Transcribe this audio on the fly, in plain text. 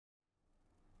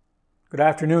Good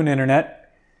afternoon,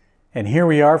 Internet. And here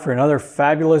we are for another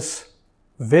fabulous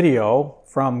video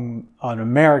from an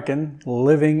American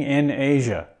living in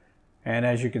Asia. And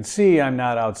as you can see, I'm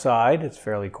not outside. It's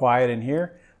fairly quiet in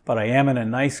here, but I am in a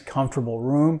nice, comfortable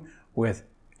room with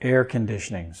air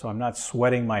conditioning. So I'm not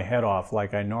sweating my head off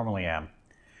like I normally am.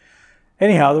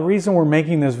 Anyhow, the reason we're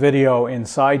making this video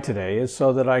inside today is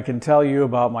so that I can tell you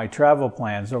about my travel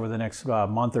plans over the next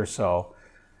month or so.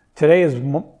 Today is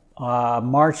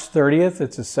March 30th.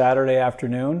 It's a Saturday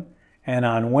afternoon. And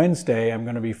on Wednesday, I'm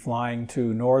going to be flying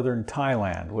to northern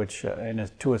Thailand,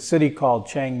 to a city called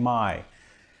Chiang Mai.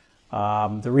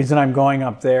 The reason I'm going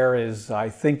up there is I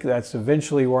think that's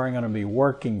eventually where I'm going to be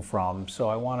working from. So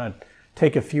I want to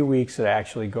take a few weeks to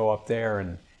actually go up there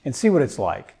and see what it's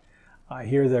like. I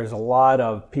hear there's a lot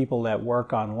of people that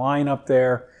work online up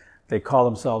there. They call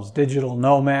themselves digital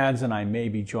nomads, and I may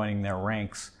be joining their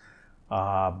ranks.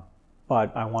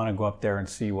 But I want to go up there and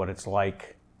see what it's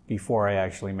like before I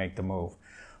actually make the move.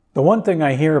 The one thing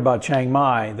I hear about Chiang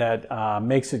Mai that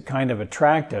makes it kind of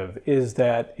attractive is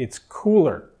that it's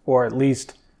cooler, or at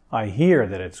least I hear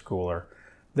that it's cooler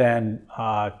than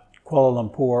Kuala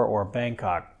Lumpur or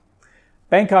Bangkok.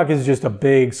 Bangkok is just a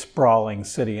big, sprawling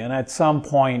city, and at some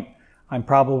point I'm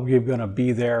probably going to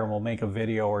be there and we'll make a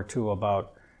video or two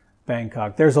about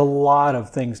Bangkok. There's a lot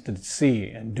of things to see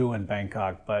and do in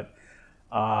Bangkok, but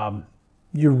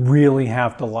you really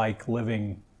have to like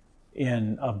living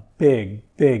in a big,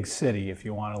 big city if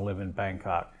you want to live in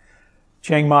Bangkok.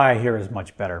 Chiang Mai here is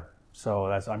much better. So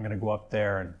I'm going to go up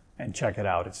there and check it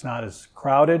out. It's not as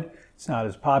crowded. It's not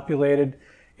as populated.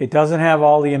 It doesn't have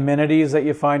all the amenities that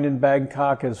you find in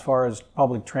Bangkok as far as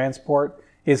public transport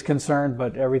is concerned,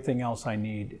 but everything else I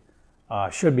need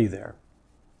should be there.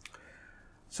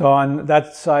 So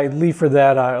I leave for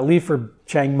that. I leave for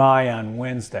Chiang Mai on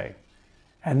Wednesday.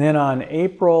 And then on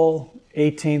April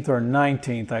 18th or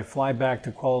 19th, I fly back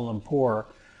to Kuala Lumpur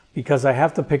because I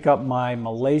have to pick up my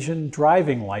Malaysian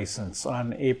driving license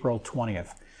on April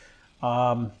 20th.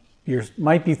 You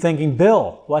might be thinking,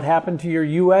 Bill, what happened to your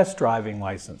U.S. driving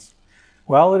license?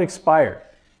 Well, it expired.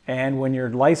 And when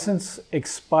your license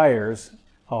expires,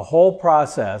 a whole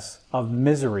process of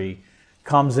misery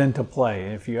comes into play.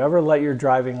 And if you ever let your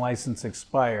driving license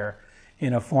expire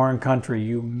in a foreign country,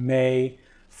 you may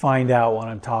find out what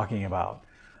I'm talking about.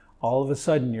 All of a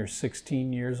sudden, you're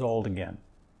 16 years old again,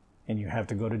 and you have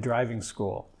to go to driving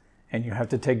school, and you have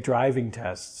to take driving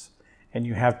tests, and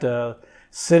you have to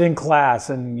sit in class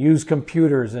and use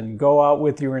computers and go out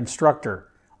with your instructor.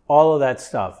 All of that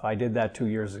stuff. I did that 2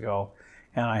 years ago,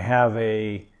 and I have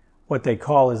what they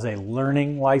call is a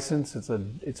learning license.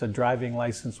 It's a driving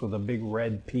license with a big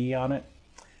red P on it.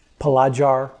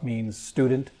 Pelajar means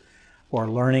student or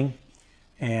learning.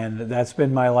 And that's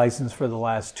been my license for the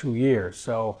last 2 years.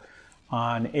 So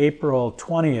on April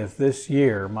 20th this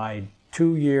year, my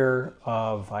 2 year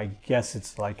of, I guess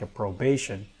it's like a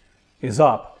probation, is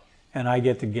up. And I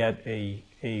get to get a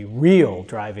real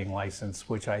driving license,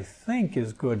 which I think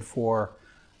is good for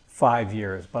 5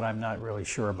 years, but I'm not really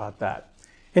sure about that.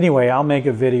 Anyway, I'll make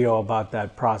a video about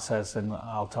that process, and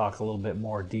I'll talk a little bit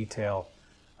more detail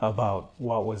about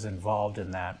what was involved in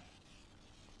that.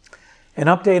 An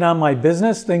update on my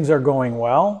business. Things are going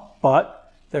well,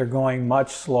 but they're going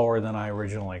much slower than I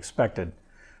originally expected.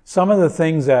 Some of the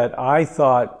things that I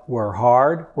thought were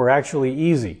hard were actually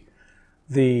easy.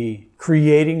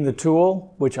 Creating the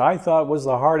tool, which I thought was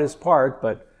the hardest part,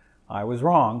 but I was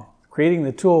wrong. Creating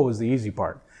the tool was the easy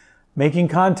part. Making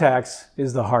contacts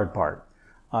is the hard part.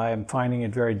 I am finding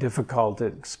it very difficult,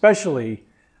 especially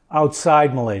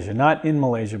outside Malaysia. Not in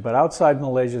Malaysia, but outside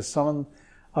Malaysia. Some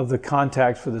of the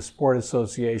contacts for the Sport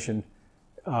Association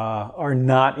are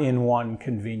not in one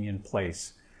convenient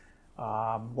place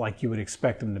like you would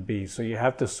expect them to be. So you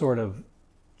have to sort of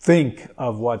think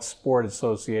of what sport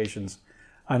associations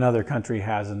another country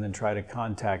has and then try to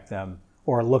contact them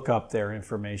or look up their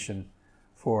information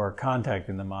for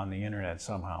contacting them on the internet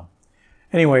somehow.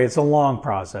 Anyway, it's a long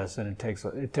process, and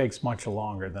it takes much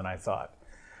longer than I thought.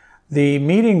 The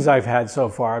meetings I've had so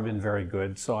far have been very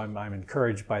good, so I'm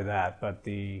encouraged by that. But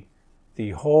the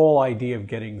whole idea of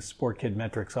getting Sportkid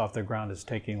Metrics off the ground is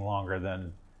taking longer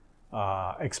than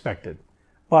expected.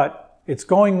 But it's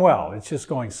going well. It's just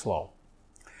going slow.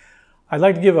 I'd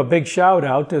like to give a big shout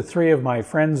out to 3 of my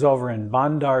friends over in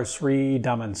Bandar Sri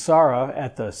Damansara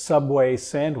at the Subway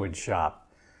Sandwich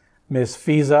Shop. Miss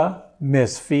Fiza,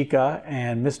 Miss Fika,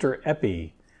 and Mr.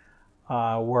 Epi.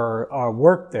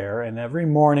 Worked there, and every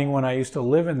morning when I used to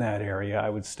live in that area, I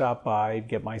would stop by,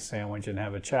 get my sandwich, and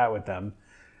have a chat with them.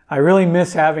 I really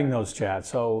miss having those chats,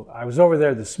 so I was over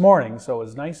there this morning, so it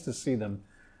was nice to see them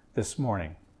this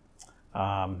morning.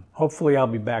 Hopefully I'll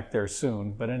be back there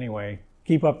soon. But anyway,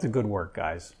 keep up the good work,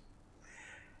 guys.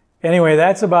 Anyway,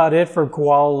 that's about it for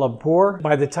Kuala Lumpur.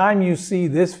 By the time you see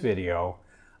this video,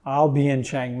 I'll be in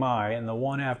Chiang Mai, and the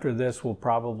one after this will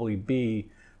probably be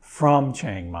from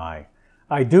Chiang Mai.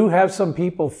 I do have some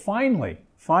people finally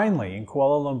in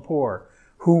Kuala Lumpur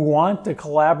who want to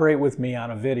collaborate with me on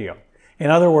a video.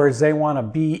 In other words, they want to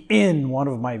be in one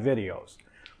of my videos.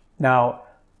 Now,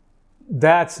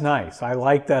 that's nice. I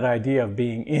like that idea of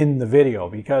being in the video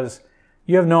because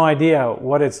you have no idea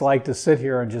what it's like to sit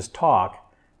here and just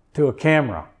talk to a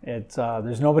camera.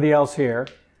 There's nobody else here,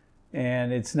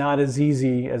 and it's not as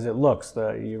easy as it looks.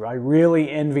 I really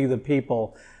envy the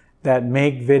people that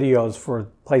make videos for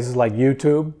places like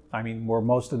YouTube, I mean, where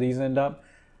most of these end up.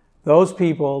 Those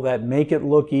people that make it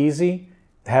look easy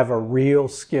have a real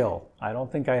skill. I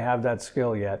don't think I have that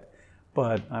skill yet,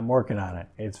 but I'm working on it.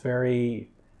 It's very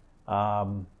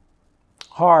hard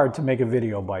to make a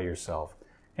video by yourself,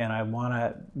 and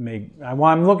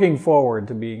I'm looking forward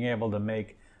to being able to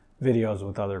make videos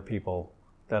with other people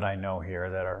that I know here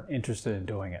that are interested in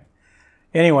doing it.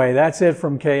 Anyway, that's it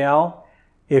from KL.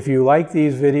 If you like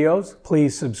these videos,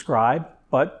 please subscribe,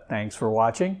 but thanks for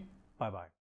watching. Bye-bye.